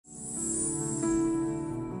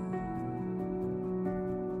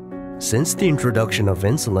Since the introduction of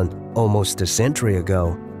insulin almost a century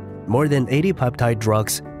ago, more than 80 peptide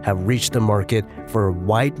drugs have reached the market for a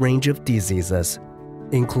wide range of diseases,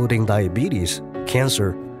 including diabetes,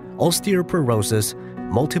 cancer, osteoporosis,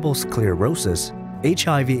 multiple sclerosis,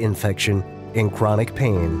 HIV infection, and chronic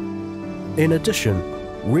pain. In addition,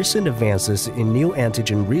 recent advances in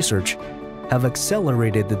neoantigen research have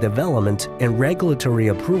accelerated the development and regulatory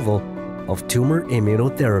approval of tumor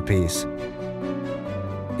immunotherapies,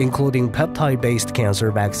 including peptide-based cancer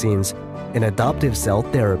vaccines and adoptive cell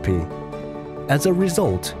therapy. As a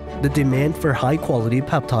result, the demand for high-quality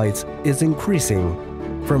peptides is increasing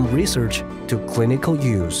from research to clinical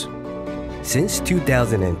use. Since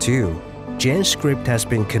 2002, GenScript has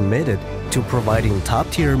been committed to providing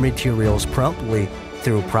top-tier materials promptly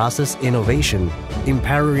through process innovation,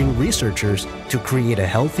 empowering researchers to create a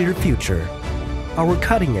healthier future. Our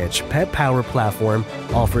cutting-edge PepPower platform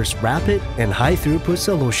offers rapid and high-throughput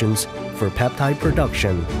solutions for peptide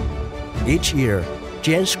production. Each year,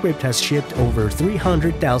 GenScript has shipped over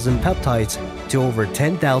 300,000 peptides to over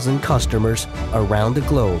 10,000 customers around the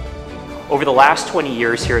globe. Over the last 20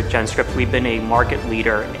 years here at GenScript, we've been a market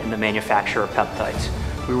leader in the manufacture of peptides.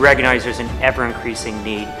 We recognize there's an ever-increasing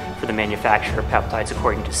need for the manufacture of peptides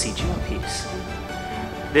according to cGMPs.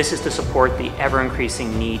 This is to support the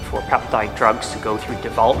ever-increasing need for peptide drugs to go through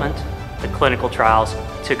development, the clinical trials,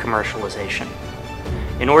 to commercialization.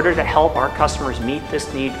 In order to help our customers meet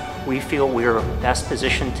this need, we feel we are best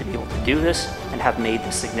positioned to be able to do this and have made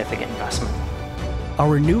this significant investment.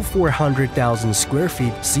 Our new 400,000 square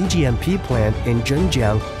feet cGMP plant in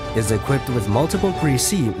Zhenjiang is equipped with multiple Grade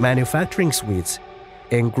C manufacturing suites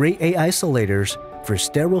and Grade A isolators for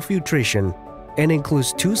sterile filtration, and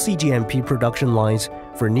includes 2 cGMP production lines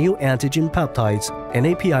for neoantigen peptides and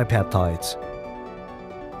API peptides.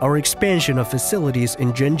 Our expansion of facilities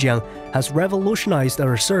in Zhenjiang has revolutionized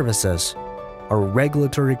our services. Our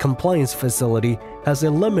regulatory compliance facility has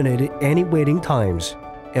eliminated any waiting times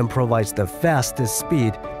and provides the fastest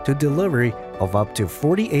speed to delivery of up to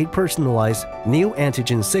 48 personalized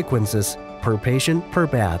neoantigen sequences per patient per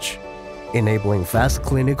batch, enabling fast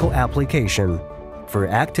clinical application. For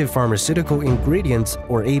active pharmaceutical ingredients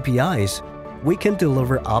or APIs, we can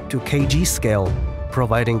deliver up to kg scale,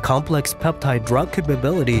 providing complex peptide drug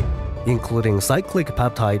capability, including cyclic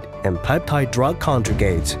peptide and peptide drug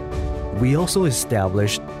conjugates. We also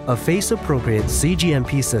established a phase-appropriate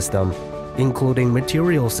cGMP system, including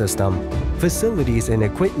material system, facilities and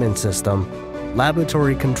equipment system,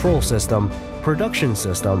 laboratory control system, production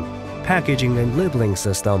system, packaging and labeling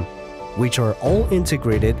system, which are all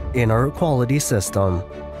integrated in our quality system.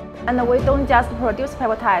 And we don't just produce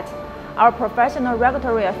peptides. Our professional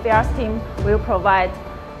regulatory affairs team will provide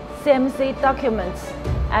CMC documents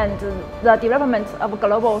and the development of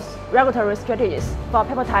global regulatory strategies for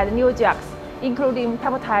peptide new drugs, including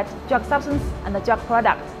peptide drug substance and drug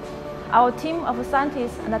products. Our team of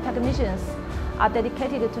scientists and technicians are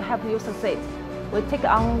dedicated to help you succeed. We take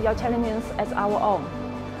on your challenges as our own.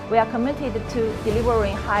 We are committed to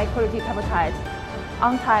delivering high-quality peptides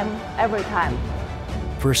on time, every time.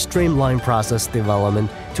 For streamlined process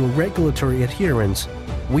development to regulatory adherence,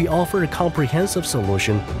 we offer a comprehensive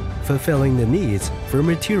solution fulfilling the needs for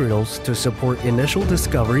materials to support initial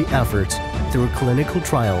discovery efforts through clinical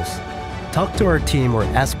trials. Talk to our team or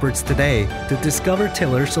experts today to discover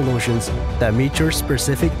tailored solutions that meet your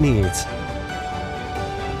specific needs.